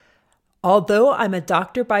Although I'm a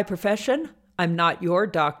doctor by profession, I'm not your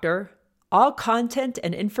doctor. All content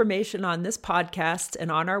and information on this podcast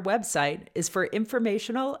and on our website is for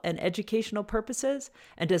informational and educational purposes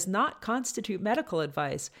and does not constitute medical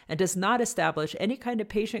advice and does not establish any kind of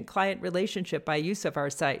patient-client relationship by use of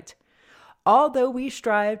our site. Although we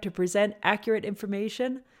strive to present accurate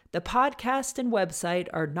information, the podcast and website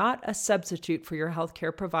are not a substitute for your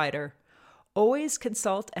healthcare provider. Always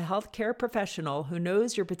consult a healthcare professional who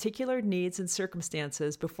knows your particular needs and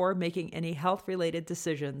circumstances before making any health-related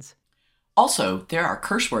decisions. Also, there are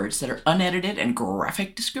curse words that are unedited and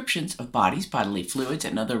graphic descriptions of bodies, bodily fluids,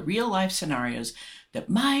 and other real-life scenarios that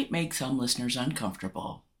might make some listeners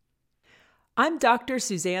uncomfortable. I'm Dr.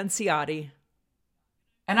 Suzanne Ciotti.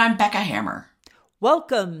 And I'm Becca Hammer.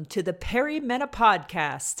 Welcome to the Perimenopause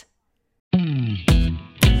Podcast.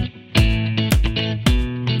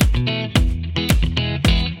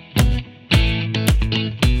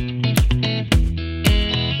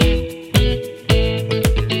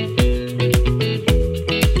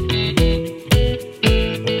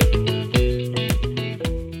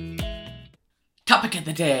 Topic of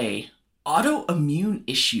the day, autoimmune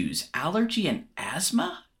issues, allergy and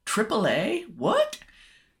asthma, AAA, what?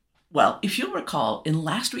 Well, if you'll recall, in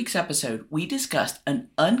last week's episode, we discussed an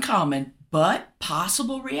uncommon but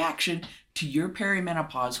possible reaction to your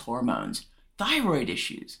perimenopause hormones, thyroid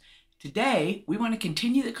issues. Today, we want to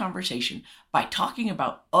continue the conversation by talking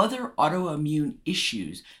about other autoimmune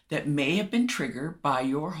issues that may have been triggered by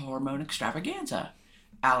your hormone extravaganza,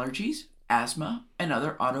 allergies, asthma, and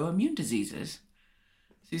other autoimmune diseases.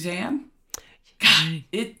 Suzanne? God,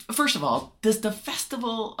 first of all, does the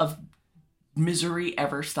festival of misery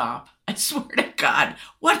ever stop? I swear to God,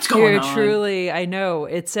 what's going on? Truly, I know.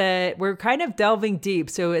 We're kind of delving deep,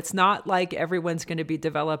 so it's not like everyone's going to be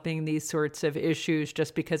developing these sorts of issues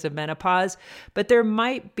just because of menopause, but there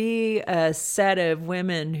might be a set of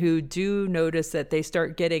women who do notice that they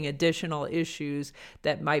start getting additional issues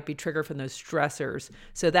that might be triggered from those stressors.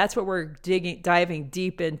 So that's what we're diving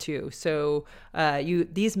deep into. So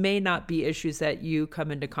these may not be issues that you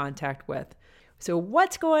come into contact with. So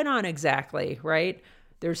what's going on exactly, right?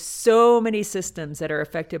 There's so many systems that are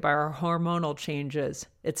affected by our hormonal changes.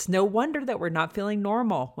 It's no wonder that we're not feeling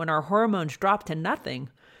normal when our hormones drop to nothing.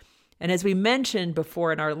 And as we mentioned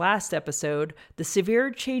before in our last episode, the severe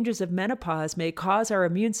changes of menopause may cause our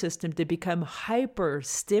immune system to become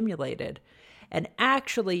hyper-stimulated and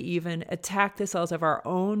actually even attack the cells of our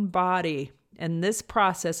own body. And this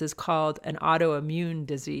process is called an autoimmune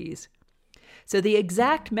disease. So the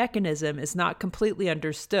exact mechanism is not completely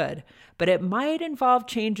understood, but it might involve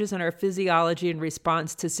changes in our physiology in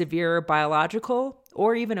response to severe biological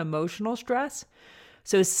or even emotional stress.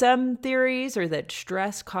 So some theories are that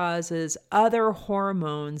stress causes other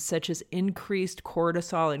hormones such as increased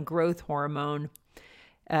cortisol and growth hormone,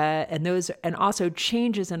 and also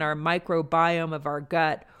changes in our microbiome of our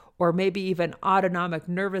gut, or maybe even autonomic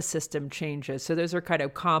nervous system changes. So those are kind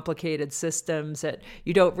of complicated systems that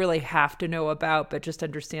you don't really have to know about, but just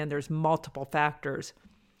understand there's multiple factors.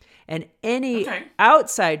 And any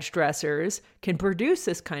outside stressors can produce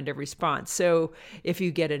this kind of response. So if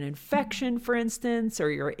you get an infection, for instance,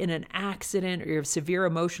 or you're in an accident, or you have severe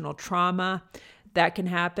emotional trauma, that can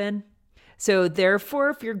happen. So therefore,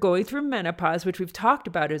 if you're going through menopause, which we've talked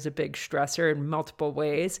about as a big stressor in multiple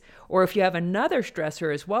ways, or if you have another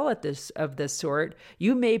stressor as well of this sort,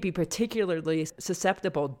 you may be particularly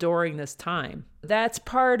susceptible during this time. That's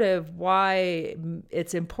part of why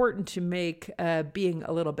it's important to make being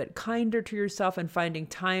a little bit kinder to yourself and finding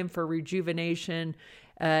time for rejuvenation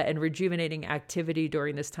and rejuvenating activity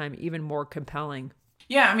during this time even more compelling.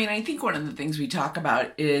 Yeah, I mean, I think one of the things we talk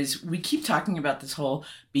about is we keep talking about this whole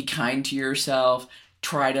be kind to yourself,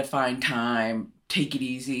 try to find time, take it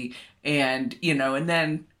easy, and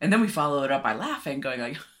then we follow it up by laughing, going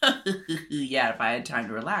like, yeah, if I had time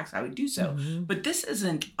to relax, I would do so. Mm-hmm. But this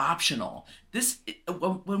isn't optional.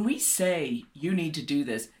 When we say you need to do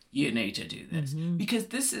this, you need to do this, mm-hmm. because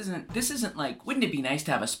this isn't like, wouldn't it be nice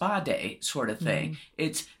to have a spa day sort of thing?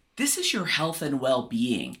 Mm-hmm. This is your health and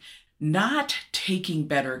well-being. Not taking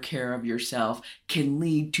better care of yourself can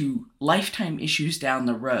lead to lifetime issues down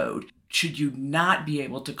the road. Should you not be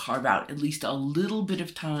able to carve out at least a little bit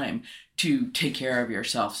of time to take care of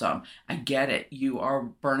yourself some? I get it. You are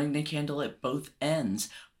burning the candle at both ends,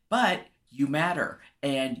 but you matter,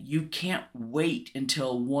 and you can't wait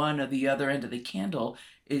until one or the other end of the candle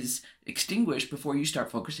is extinguished before you start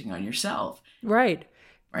focusing on yourself. Right.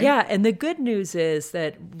 right? Yeah, and the good news is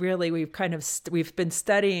that really we've been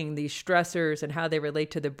studying these stressors and how they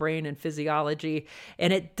relate to the brain and physiology,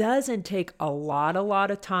 and it doesn't take a lot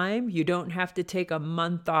of time. You don't have to take a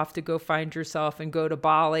month off to go find yourself and go to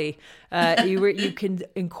Bali. You can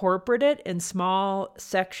incorporate it in small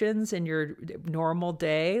sections in your normal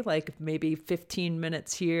day, like maybe 15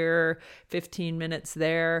 minutes here, 15 minutes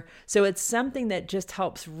there. So it's something that just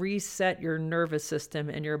helps reset your nervous system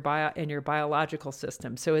and your biological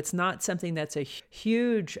system. So it's not something that's a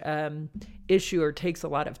huge issue or takes a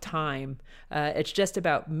lot of time. It's just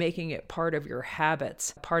about making it part of your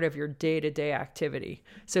habits, part of your day-to-day activity.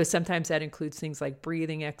 So sometimes that includes things like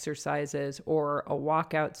breathing exercises or a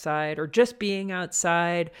walk outside or just being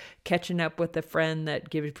outside, catching up with a friend that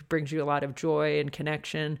brings you a lot of joy and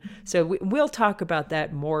connection. So we'll talk about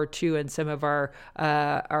that more too in some of our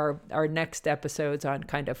next episodes on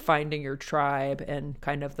kind of finding your tribe and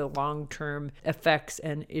kind of the long-term effects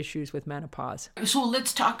and issues with menopause. So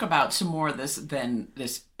let's talk about some more of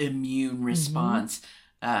this immune response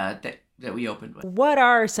that we opened with. What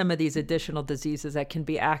are some of these additional diseases that can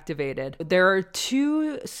be activated? There are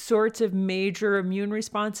two sorts of major immune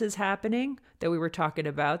responses happening that we were talking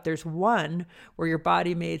about. There's one where your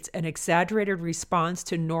body makes an exaggerated response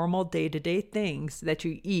to normal day-to-day things that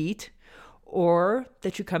you eat or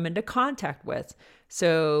that you come into contact with.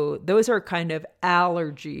 So those are kind of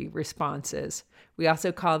allergy responses. We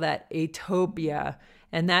also call that atopia,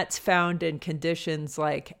 and that's found in conditions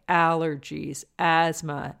like allergies,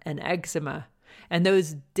 asthma, and eczema. And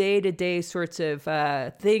those day-to-day sorts of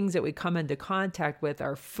things that we come into contact with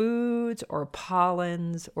are foods or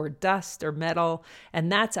pollens or dust or metal,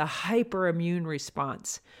 and that's a hyperimmune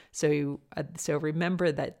response. So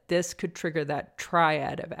remember that this could trigger that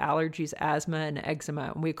triad of allergies, asthma, and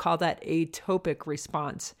eczema, and we call that atopic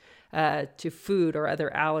response to food or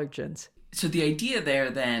other allergens. So the idea there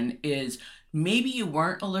then is maybe you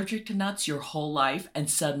weren't allergic to nuts your whole life and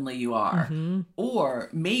suddenly you are. Mm-hmm. Or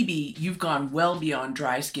maybe you've gone well beyond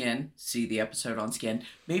dry skin. See the episode on skin.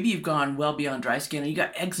 Maybe you've gone well beyond dry skin and you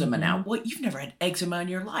got eczema now. Well, you've never had eczema in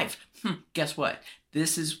your life. Guess what?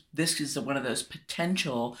 This is one of those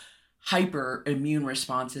potential hyperimmune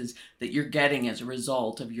responses that you're getting as a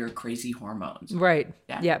result of your crazy hormones. Right.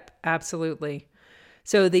 Yeah. Yep. Absolutely.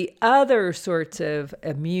 So the other sorts of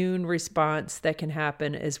immune response that can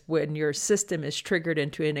happen is when your system is triggered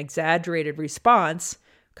into an exaggerated response,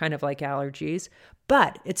 kind of like allergies,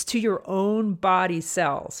 but it's to your own body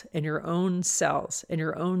cells and your own systems.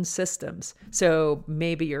 So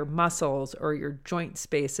maybe your muscles or your joint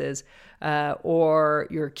spaces or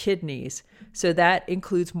your kidneys. So that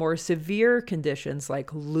includes more severe conditions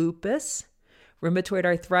like lupus, rheumatoid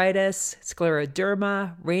arthritis,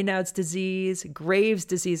 scleroderma, Raynaud's disease, Graves'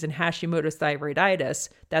 disease, and Hashimoto's thyroiditis.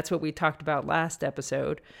 That's what we talked about last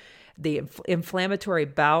episode. The inflammatory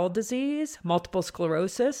bowel disease, multiple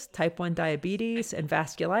sclerosis, type 1 diabetes, and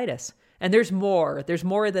vasculitis. And there's more. There's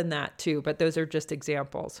more than that too, but those are just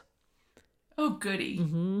examples. Oh, goody.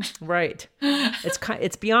 Mm-hmm. Right.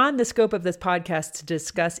 It's beyond the scope of this podcast to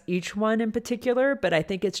discuss each one in particular, but I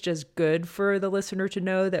think it's just good for the listener to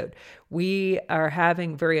know that we are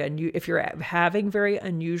having if you're having very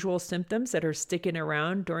unusual symptoms that are sticking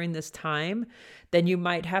around during this time, then you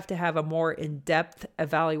might have to have a more in-depth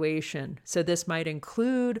evaluation. So this might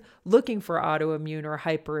include looking for autoimmune or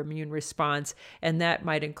hyperimmune response, and that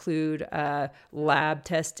might include lab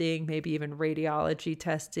testing, maybe even radiology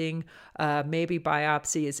testing, maybe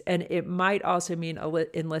biopsies, and it might also mean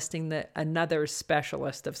enlisting another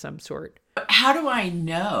specialist of some sort. How do I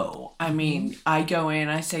know? I mean, I go in,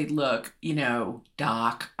 I say, look,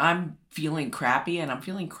 doc, I'm feeling crappy, and I'm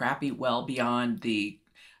feeling crappy well beyond the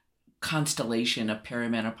constellation of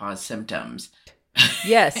perimenopause symptoms.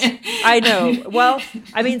 Yes, I know. Well,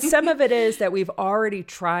 I mean, some of it is that we've already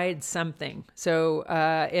tried something. So,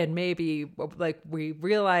 and maybe like we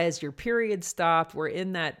realize your period stopped. We're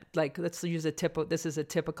in that, like, let's use this is a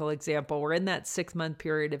typical example. We're in that 6-month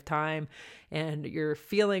period of time and you're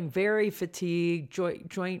feeling very fatigued,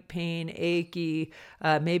 joint pain, achy,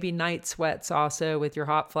 maybe night sweats also with your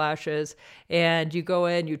hot flashes. And you go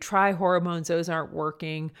in, you try hormones, those aren't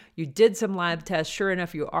working. You did some lab tests. Sure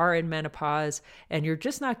enough, you are in menopause and you're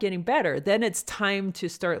just not getting better. Then it's time to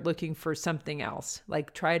start looking for something else,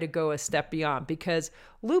 like try to go a step beyond, because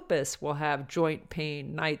lupus will have joint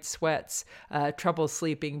pain, night sweats, trouble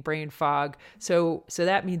sleeping, brain fog. So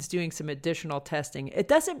that means doing some additional testing. It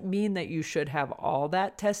doesn't mean that you should have all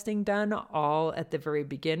that testing done all at the very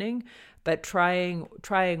beginning, but trying,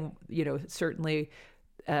 certainly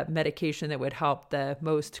medication that would help the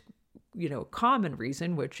most common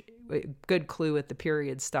reason, which a good clue at the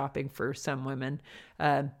period stopping for some women,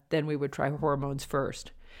 then we would try hormones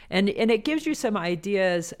first. And it gives you some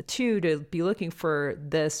ideas, too, to be looking for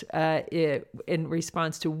this in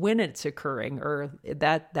response to when it's occurring, or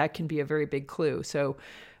that can be a very big clue. So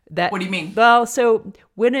what do you mean? Well, so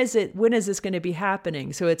when is this going to be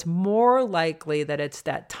happening? So it's more likely that it's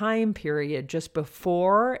that time period just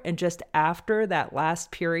before and just after that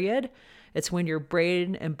last period. It's when your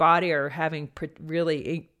brain and body are having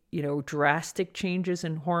really drastic changes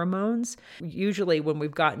in hormones. Usually when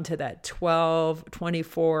we've gotten to that 12,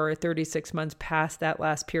 24, 36 months past that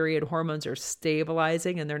last period, hormones are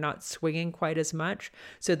stabilizing and they're not swinging quite as much.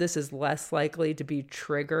 So this is less likely to be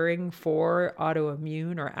triggering for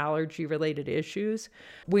autoimmune or allergy related issues.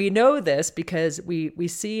 We know this because we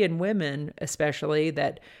see in women especially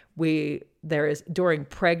that there is during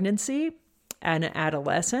pregnancy and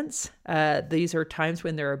adolescence, these are times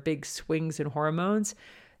when there are big swings in hormones.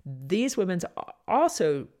 These women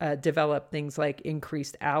also develop things like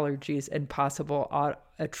increased allergies and possible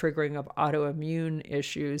triggering of autoimmune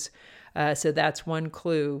issues. So that's one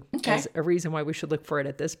clue, as a reason why we should look for it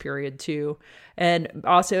at this period too. And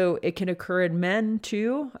also it can occur in men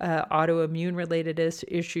too, autoimmune related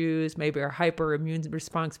issues, maybe our hyperimmune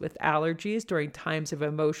response with allergies during times of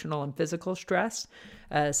emotional and physical stress,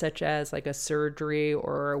 such as like a surgery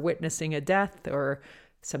or witnessing a death or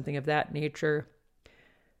something of that nature.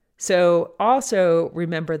 So also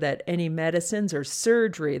remember that any medicines or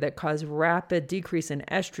surgery that cause rapid decrease in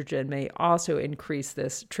estrogen may also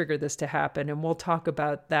trigger this to happen. And we'll talk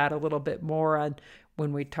about that a little bit more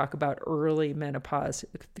when we talk about early menopause,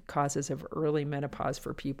 the causes of early menopause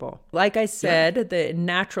for people. Like I said, the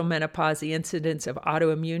natural menopause, the incidence of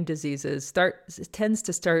autoimmune diseases tends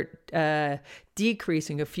to start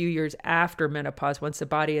decreasing a few years after menopause once the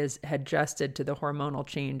body has adjusted to the hormonal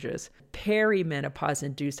changes.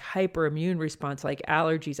 Perimenopause-induced hyperimmune response like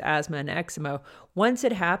allergies, asthma, and eczema, once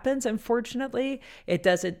it happens, unfortunately, it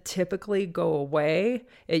doesn't typically go away.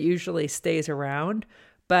 It usually stays around.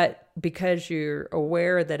 But because you're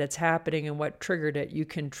aware that it's happening and what triggered it, you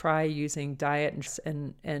can try using diet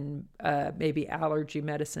and maybe allergy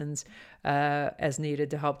medicines as needed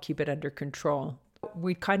to help keep it under control.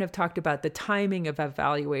 We kind of talked about the timing of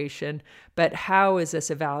evaluation, but how is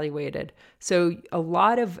this evaluated? So a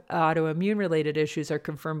lot of autoimmune related issues are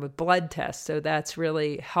confirmed with blood tests. So that's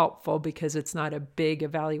really helpful because it's not a big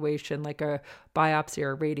evaluation like a biopsy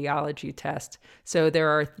or radiology test. So there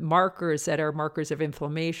are markers that are markers of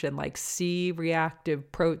inflammation like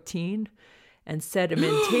C-reactive protein and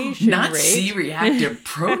sedimentation Not rate. C-reactive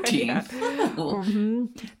protein.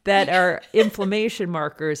 That are inflammation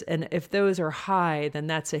markers. And if those are high, then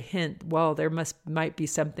that's a hint, well, there might be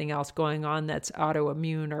something else going on that's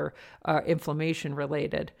autoimmune or inflammation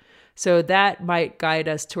related. So that might guide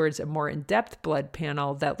us towards a more in-depth blood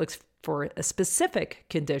panel that looks for a specific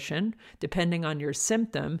condition, depending on your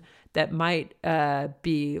symptom, that might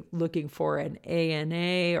be looking for an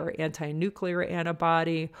ANA or anti-nuclear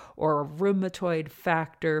antibody or a rheumatoid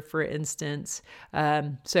factor, for instance.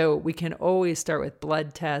 So we can always start with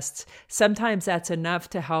blood tests. Sometimes that's enough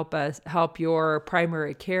to help your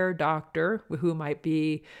primary care doctor, who might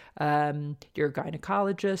be your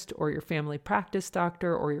gynecologist or your family practice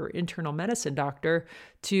doctor or your internal medicine doctor,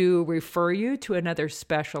 to refer you to another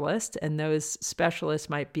specialist. And those specialists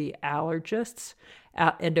might be allergists,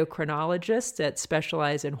 endocrinologists that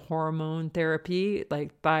specialize in hormone therapy,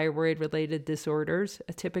 like thyroid-related disorders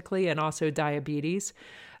typically, and also diabetes.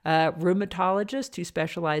 Rheumatologist who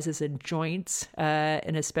specializes in joints,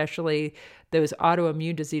 and especially those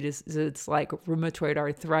autoimmune diseases like rheumatoid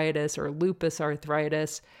arthritis or lupus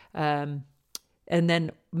arthritis. And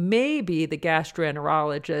then maybe the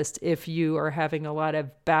gastroenterologist if you are having a lot of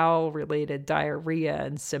bowel-related diarrhea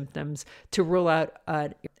and symptoms, to rule out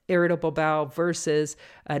an irritable bowel versus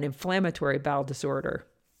an inflammatory bowel disorder.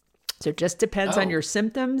 So it just depends on your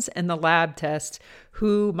symptoms and the lab test,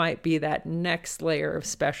 who might be that next layer of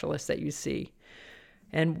specialists that you see.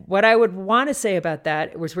 And what I would want to say about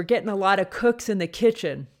that was we're getting a lot of cooks in the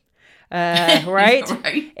kitchen. Right?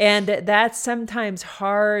 Right. And that's sometimes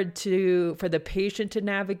hard for the patient to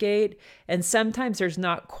navigate. And sometimes there's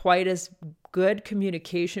not quite as good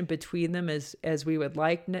communication between them as we would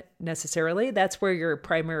like necessarily. That's where your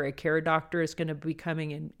primary care doctor is going to be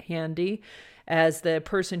coming in handy, as the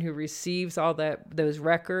person who receives all those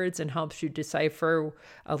records and helps you decipher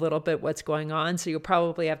a little bit what's going on. So you'll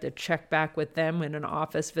probably have to check back with them in an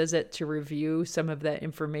office visit to review some of that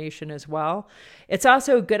information as well. It's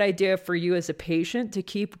also a good idea for you as a patient to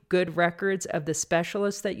keep good records of the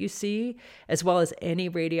specialists that you see, as well as any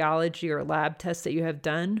radiology or lab tests that you have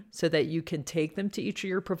done, so that you can take them to each of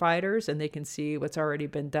your providers and they can see what's already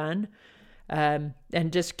been done.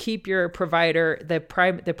 And just keep your provider, the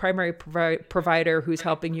primary provider who's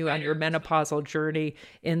helping you on your menopausal journey,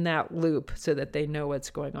 in that loop, so that they know what's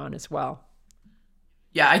going on as well.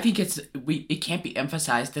 Yeah, I think it can't be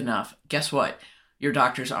emphasized enough. Guess what? Your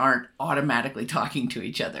doctors aren't automatically talking to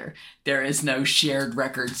each other. There is no shared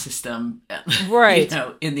record system, right?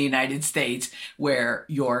 In the United States, where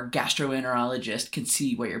your gastroenterologist can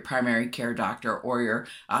see what your primary care doctor or your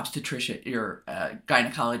obstetrician, your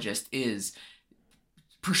gynecologist is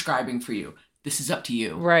prescribing for you. This is up to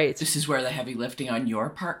you. Right. This is where the heavy lifting on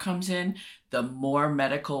your part comes in. The more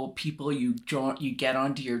medical people you get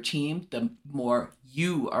onto your team, the more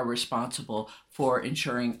you are responsible for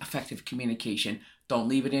ensuring effective communication. Don't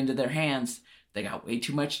leave it into their hands. They got way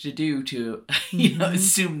too much to do to,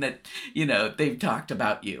 assume that, they've talked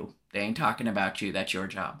about you. They ain't talking about you. That's your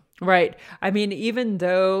job. Right. I mean, even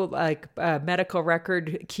though medical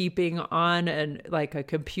record keeping on and like a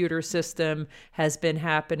computer system has been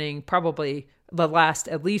happening probably the last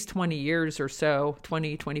at least 20 years or so,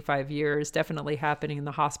 20, 25 years, definitely happening in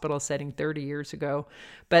the hospital setting 30 years ago.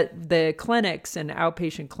 But the clinics and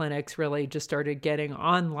outpatient clinics really just started getting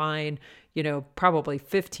online, probably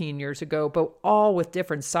 15 years ago, but all with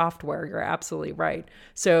different software. You're absolutely right.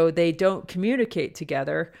 So they don't communicate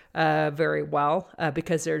together very well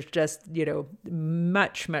because there's just,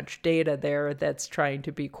 much data there that's trying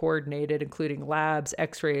to be coordinated, including labs,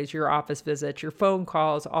 x-rays, your office visits, your phone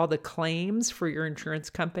calls, all the claims for your insurance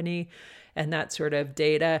company, and that sort of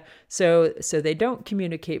data. So they don't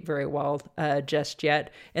communicate very well just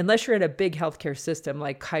yet, unless you're in a big healthcare system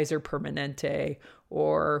like Kaiser Permanente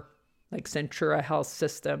or like Centura Health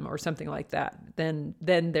System or something like that. Then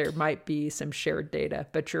there might be some shared data.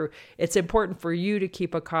 But it's important for you to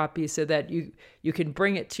keep a copy so that you can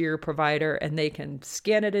bring it to your provider and they can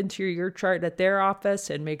scan it into your chart at their office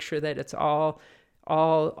and make sure that it's all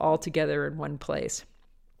together in one place.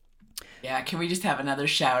 Yeah, can we just have another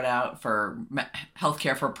shout out for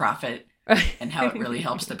healthcare for profit and how it really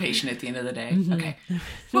helps the patient at the end of the day? Mm-hmm.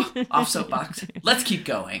 Okay, off soapbox. Let's keep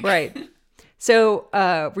going. Right. So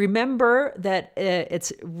remember that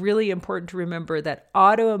it's really important to remember that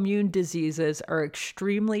autoimmune diseases are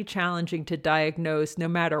extremely challenging to diagnose, no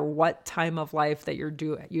matter what time of life that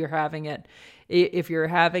you're having it. If you're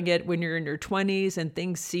having it when you're in your 20s and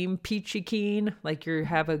things seem peachy keen, like you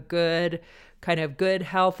have a good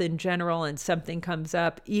health in general, and something comes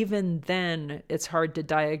up, even then it's hard to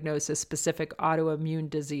diagnose a specific autoimmune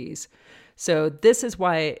disease. So this is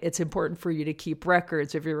why it's important for you to keep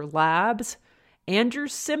records of your labs and your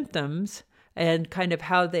symptoms and kind of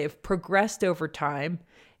how they've progressed over time,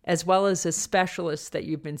 as well as the specialists that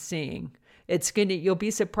you've been seeing. You'll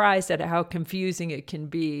be surprised at how confusing it can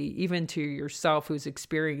be, even to yourself who's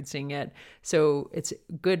experiencing it. So it's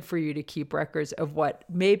good for you to keep records of what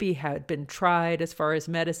maybe had been tried as far as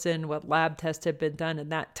medicine, what lab tests have been done,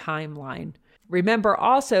 and that timeline. Remember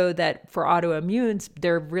also that for autoimmunes,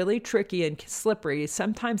 they're really tricky and slippery.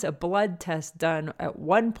 Sometimes a blood test done at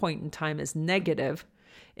one point in time is negative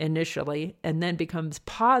initially and then becomes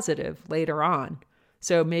positive later on.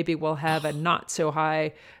 So maybe we'll have a not so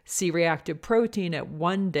high C-reactive protein at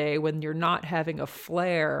one day when you're not having a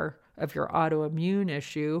flare of your autoimmune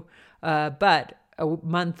issue, but a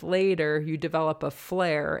month later you develop a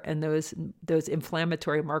flare and those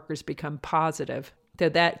inflammatory markers become positive. So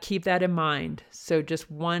keep that in mind. So just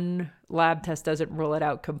one lab test doesn't rule it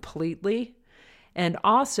out completely. And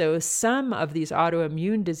also some of these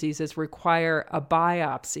autoimmune diseases require a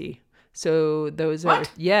biopsy. So those what?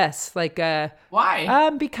 are, yes, like, why?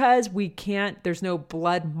 Because there's no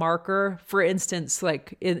blood marker. For instance,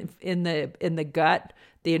 like in the gut,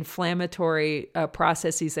 the inflammatory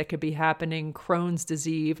processes that could be happening, Crohn's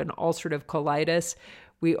disease and ulcerative colitis,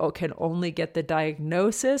 we can only get the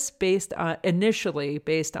diagnosis initially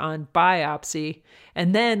based on biopsy.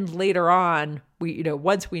 And then later on,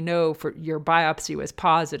 once we know for your biopsy was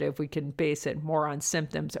positive, we can base it more on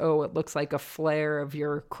symptoms. Oh, it looks like a flare of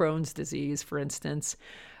your Crohn's disease, for instance.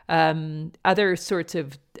 Other sorts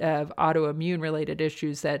of autoimmune related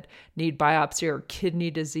issues that need biopsy are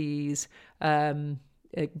kidney disease,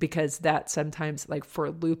 because that sometimes, like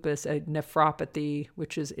for lupus, a nephropathy,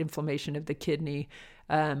 which is inflammation of the kidney,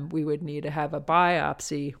 we would need to have a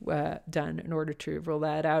biopsy done in order to rule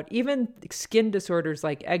that out. Even skin disorders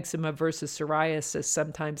like eczema versus psoriasis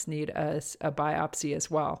sometimes need a biopsy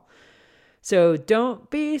as well. So don't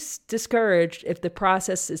be discouraged if the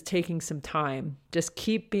process is taking some time. Just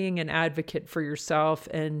keep being an advocate for yourself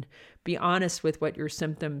and be honest with what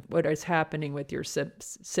is happening with your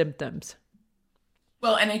symptoms.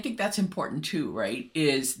 Well, and I think that's important too, right?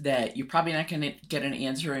 Is that you're probably not going to get an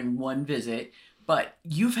answer in one visit, but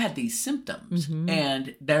you've had these symptoms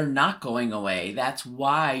and they're not going away. That's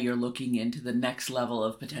why you're looking into the next level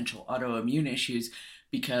of potential autoimmune issues,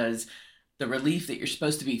 because the relief that you're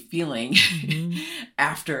supposed to be feeling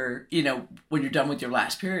after, when you're done with your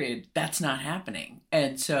last period, that's not happening.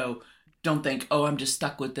 And so don't think, oh, I'm just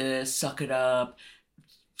stuck with this, suck it up.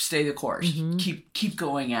 Stay the course. Keep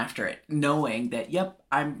going after it, knowing that, yep,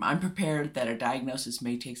 I'm prepared that a diagnosis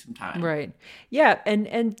may take some time. Right. Yeah.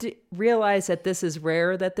 And realize that this is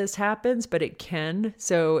rare that this happens, but it can.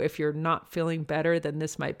 So if you're not feeling better, then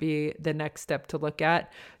this might be the next step to look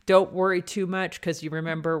at. Don't worry too much, because you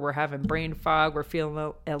remember we're having brain fog. We're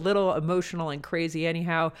feeling a little emotional and crazy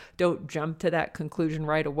anyhow. Don't jump to that conclusion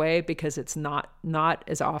right away, because it's not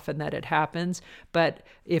as often that it happens. But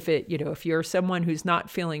if you're someone who's not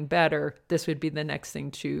feeling better, this would be the next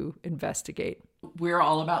thing to investigate. We're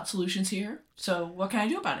all about solutions here. So what can I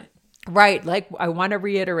do about it? Right. Like, I want to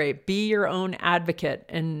reiterate, be your own advocate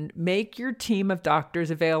and make your team of doctors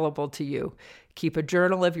available to you. Keep a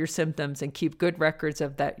journal of your symptoms and keep good records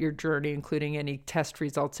of your journey, including any test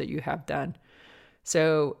results that you have done.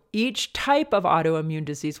 So each type of autoimmune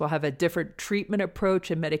disease will have a different treatment approach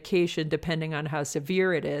and medication depending on how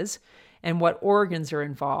severe it is and what organs are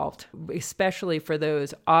involved, especially for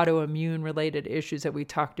those autoimmune related issues that we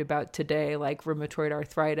talked about today, like rheumatoid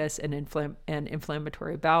arthritis and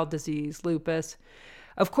inflammatory bowel disease, lupus.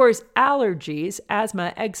 Of course, allergies,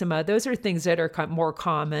 asthma, eczema, those are things that are more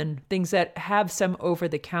common, things that have some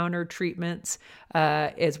over-the-counter treatments,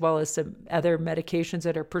 as well as some other medications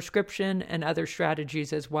that are prescription and other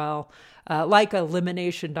strategies as well, like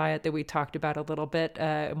elimination diet that we talked about a little bit,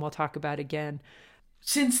 and we'll talk about again.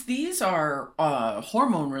 Since these are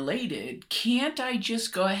hormone related, can't I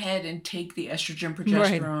just go ahead and take the estrogen,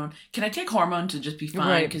 progesterone? Right. Can I take hormones and just be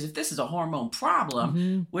fine? Because if this is a hormone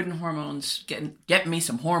problem, wouldn't hormones get me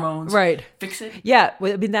some hormones? Right. Fix it? Yeah.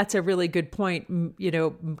 Well, I mean, that's a really good point.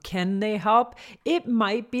 Can they help? It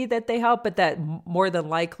might be that they help, but that more than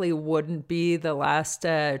likely wouldn't be the last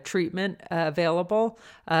treatment available.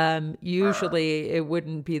 Usually it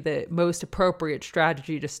wouldn't be the most appropriate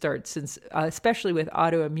strategy to start, since especially with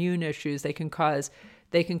autoimmune issues, they can cause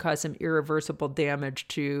some irreversible damage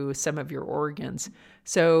to some of your organs.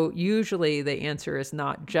 So usually the answer is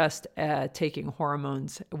not just taking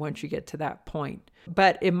hormones once you get to that point.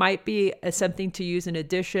 But it might be something to use in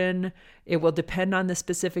addition. It will depend on the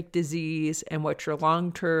specific disease and what your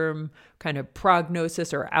long-term kind of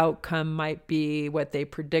prognosis or outcome might be, what they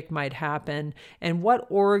predict might happen, and what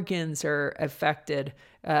organs are affected.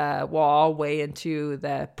 Will all weigh into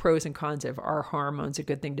the pros and cons of are hormones a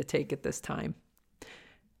good thing to take at this time.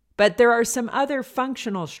 But there are some other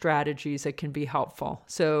functional strategies that can be helpful.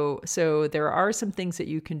 So there are some things that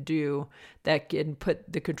you can do that can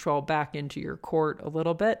put the control back into your court a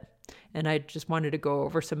little bit. And I just wanted to go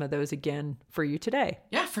over some of those again for you today.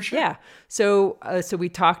 Yeah, for sure. Yeah. So we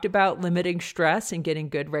talked about limiting stress and getting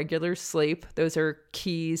good regular sleep. Those are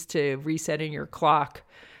keys to resetting your clock.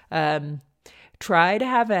 Try to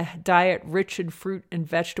have a diet rich in fruit and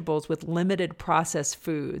vegetables with limited processed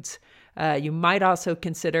foods. You might also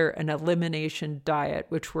consider an elimination diet,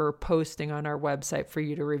 which we're posting on our website for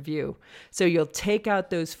you to review. So you'll take out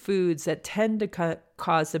those foods that tend to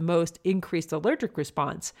cause the most increased allergic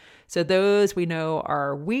response. So those we know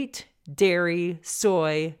are wheat, dairy,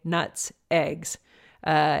 soy, nuts, eggs.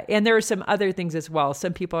 And there are some other things as well.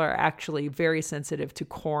 Some people are actually very sensitive to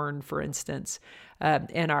corn, for instance.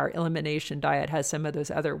 And our elimination diet has some of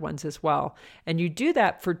those other ones as well. And you do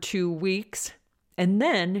that for 2 weeks. And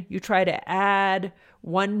then you try to add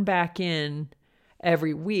one back in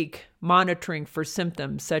every week, monitoring for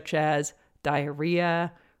symptoms such as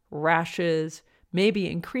diarrhea, rashes, maybe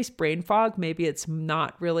increased brain fog. Maybe it's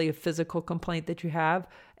not really a physical complaint that you have,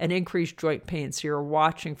 and increased joint pain. So you're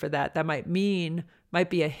watching for that. That might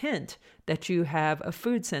be a hint that you have a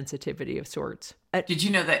food sensitivity of sorts. Did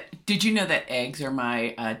you know that eggs are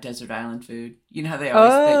my desert island food? You know how they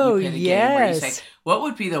always that you play the game where you say, what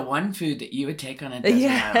would be the one food that you would take on a desert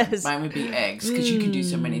island? Mine would be eggs, because you can do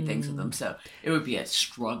so many things with them. So it would be a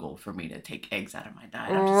struggle for me to take eggs out of my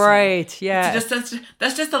diet. Right. Yeah.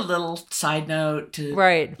 That's just a little side note to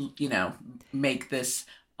make this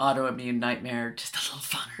autoimmune nightmare just a little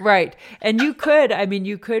funner. Right. And you could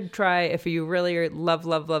try, if you really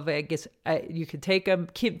love eggs, you could take them,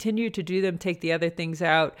 continue to do them, take the other things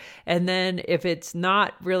out. And then if it's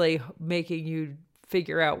not really making you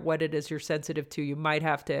figure out what it is you're sensitive to, you might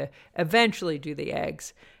have to eventually do the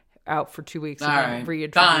eggs out for 2 weeks and then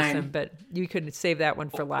reintroduce them. But you could save that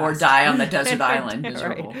one for last. Or die on the desert island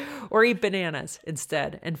miserable. Right. Or eat bananas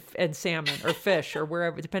instead, and salmon or fish or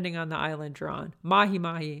wherever, depending on the island you're on.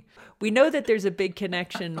 Mahi. We know that there's a big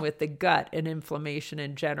connection with the gut and inflammation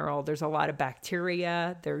in general. There's a lot of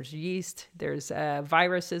bacteria, there's yeast, there's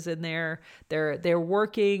viruses in there. They're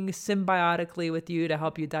working symbiotically with you to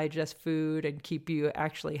help you digest food and keep you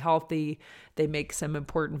actually healthy. They make some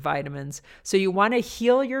important vitamins. So you want to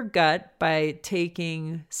heal your gut by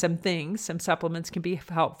taking some things. Some supplements can be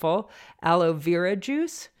helpful. Aloe vera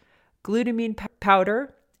juice, glutamine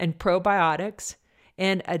powder, and probiotics.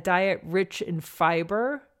 And a diet rich in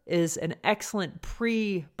fiber is an excellent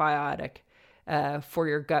prebiotic for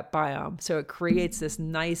your gut biome. So it creates this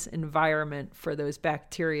nice environment for those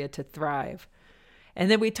bacteria to thrive.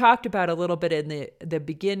 And then we talked about a little bit in the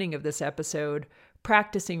beginning of this episode,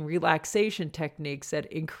 practicing relaxation techniques that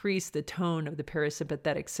increase the tone of the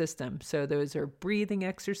parasympathetic system. So those are breathing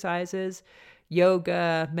exercises,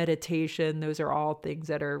 yoga, meditation. Those are all things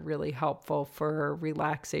that are really helpful for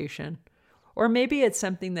relaxation. Or maybe it's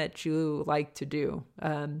something that you like to do,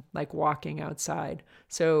 like walking outside.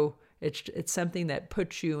 So it's something that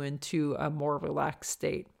puts you into a more relaxed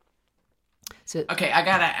state. So, okay, I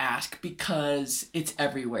gotta ask, because it's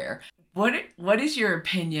everywhere. What is your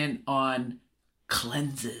opinion on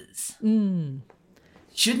cleanses?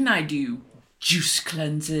 Shouldn't I do juice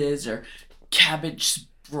cleanses or cabbage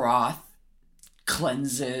broth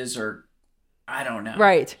cleanses, or I don't know?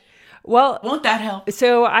 Right. Well, won't that help?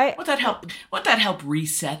 So won't that help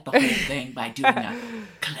reset the whole thing by doing a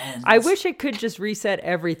cleanse? I wish it could just reset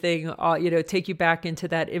everything, take you back into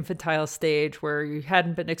that infantile stage where you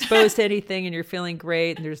hadn't been exposed to anything and you're feeling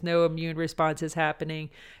great and there's no immune responses happening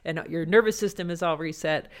and your nervous system is all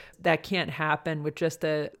reset. That can't happen with just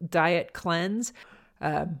a diet cleanse.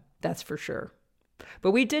 That's for sure.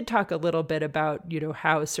 But we did talk a little bit about,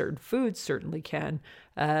 how certain foods certainly can.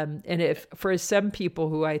 And if for some people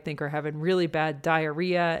who I think are having really bad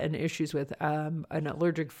diarrhea and issues with an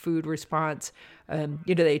allergic food response,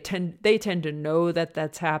 they tend to know that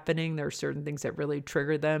that's happening. There are certain things that really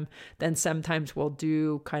trigger them. Then sometimes we'll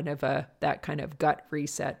do that kind of gut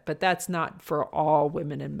reset, but that's not for all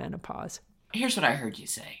women in menopause. Here's what I heard you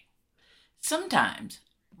say. Sometimes,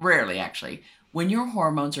 rarely actually, when your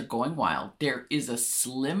hormones are going wild, there is a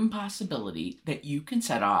slim possibility that you can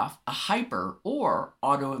set off a hyper or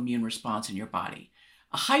autoimmune response in your body.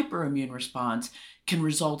 A hyperimmune response can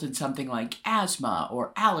result in something like asthma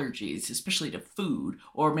or allergies, especially to food,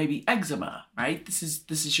 or maybe eczema, right? This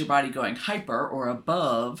is your body going hyper or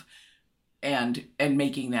above and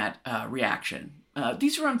making that reaction.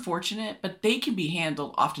 These are unfortunate, but they can be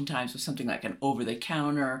handled oftentimes with something like an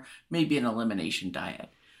over-the-counter, maybe an elimination diet.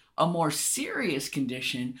 A more serious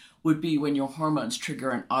condition would be when your hormones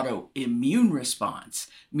trigger an autoimmune response,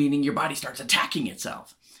 meaning your body starts attacking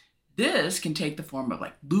itself. This can take the form of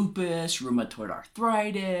like lupus, rheumatoid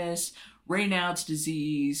arthritis, Raynaud's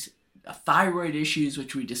disease, thyroid issues,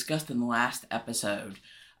 which we discussed in the last episode.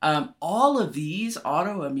 All of these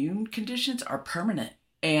autoimmune conditions are permanent,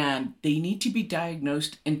 and they need to be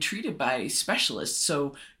diagnosed and treated by specialists.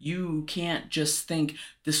 So you can't just think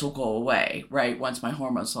this will go away, right, once my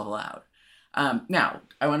hormones level out. Now,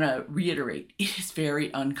 I want to reiterate, it is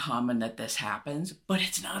very uncommon that this happens, but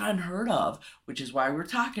it's not unheard of, which is why we're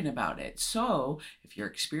talking about it. So if you're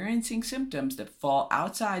experiencing symptoms that fall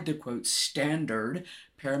outside the, quote, standard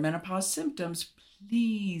perimenopause symptoms,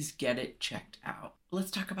 please get it checked out.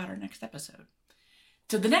 Let's talk about our next episode.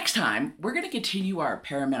 So the next time, we're going to continue our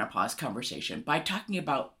perimenopause conversation by talking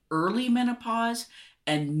about early menopause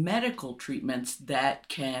and medical treatments that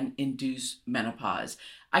can induce menopause.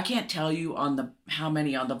 I can't tell you how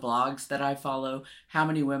many on the blogs that I follow, how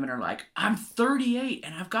many women are like, I'm 38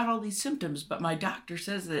 and I've got all these symptoms, but my doctor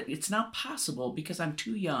says that it's not possible because I'm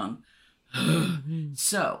too young.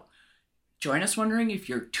 So join us wondering if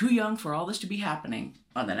you're too young for all this to be happening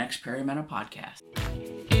on the next Perimeno podcast.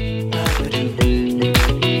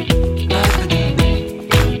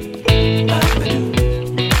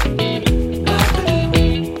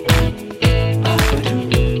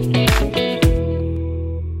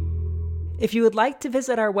 If you would like to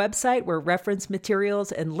visit our website where reference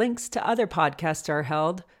materials and links to other podcasts are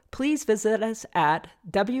held, please visit us at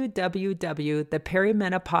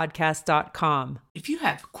www.theperimenopodcast.com. If you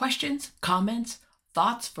have questions, comments,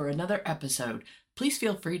 thoughts for another episode, please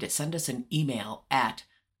feel free to send us an email at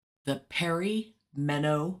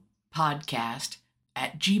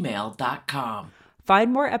theperimenopodcast@gmail.com.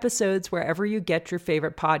 Find more episodes wherever you get your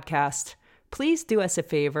favorite podcast. Please do us a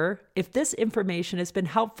favor. If this information has been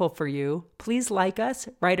helpful for you, please like us,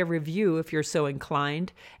 write a review if you're so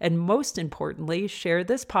inclined, and most importantly, share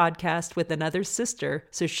this podcast with another sister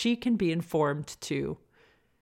so she can be informed too.